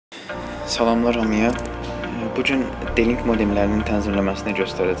Salamlar hamıya. Bugün D-Link modemlərinin tənzimləməsini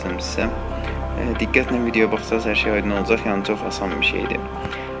göstərəcəm sizə. Diqqətlə videoya baxsaq hər şey aydın olacaq, yəni çox asan bir şeydir.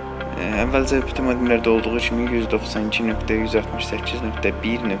 Əvvəlcə bütün modemlərdə olduğu kimi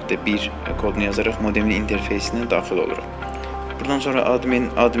 192.168.1.1 kodunu yazaraq modemin interfeysinə daxil oluruq. Buradan sonra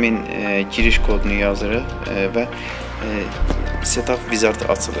admin giriş kodunu yazırıq və setup wizard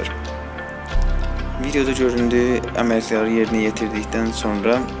açılır. Videoda göründüyü əməliyyatları yerinə yetirdikdən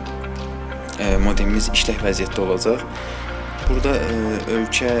sonra modemimiz işlək vəziyyətdə olacaq. Burada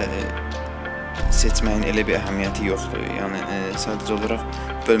ölkə seçməyin elə bir əhəmiyyəti yoxdur. Yəni sadəcə olaraq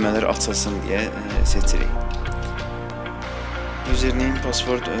bölmələr açılsın deyə seçirik. Username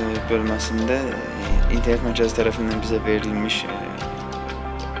password bölməsində internet mərkəzi tərəfindən bizə verilmiş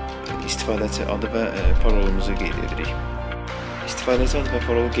istifadəçi adı və parolumuzu qeyd edirik. İstifadəçi adı və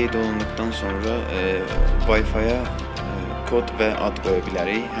parol qeyd olunduqdan sonra Wi-Fi-ya kod və ad qoya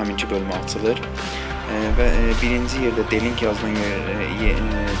bilərik. Həminki bölmə açılır və birinci yerdə D-Link yazılan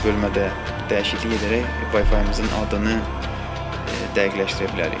bölmədə dəyişiklik edərək Wi-Fi-mizin adını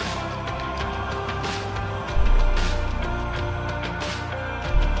dəqiqləşdirə bilərik.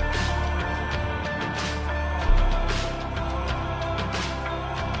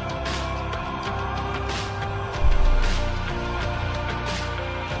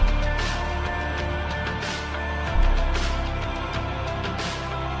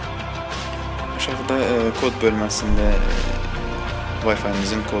 Aşağıda kod bölməsində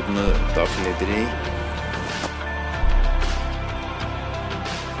Wi-Fi-mizin kodunu daxil edirik.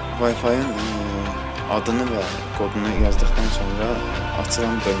 Wi-Fi-ın adını və kodunu yazdıqdan sonra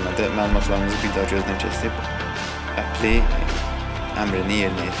açılan bölmədə məlumatlarımızı bir daha gözdən keçirib apply əmrini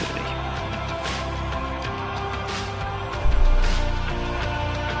yerinə yetiririk.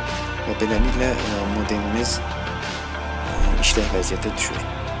 Və beləliklə modemimiz işlək vəziyyətə düşür.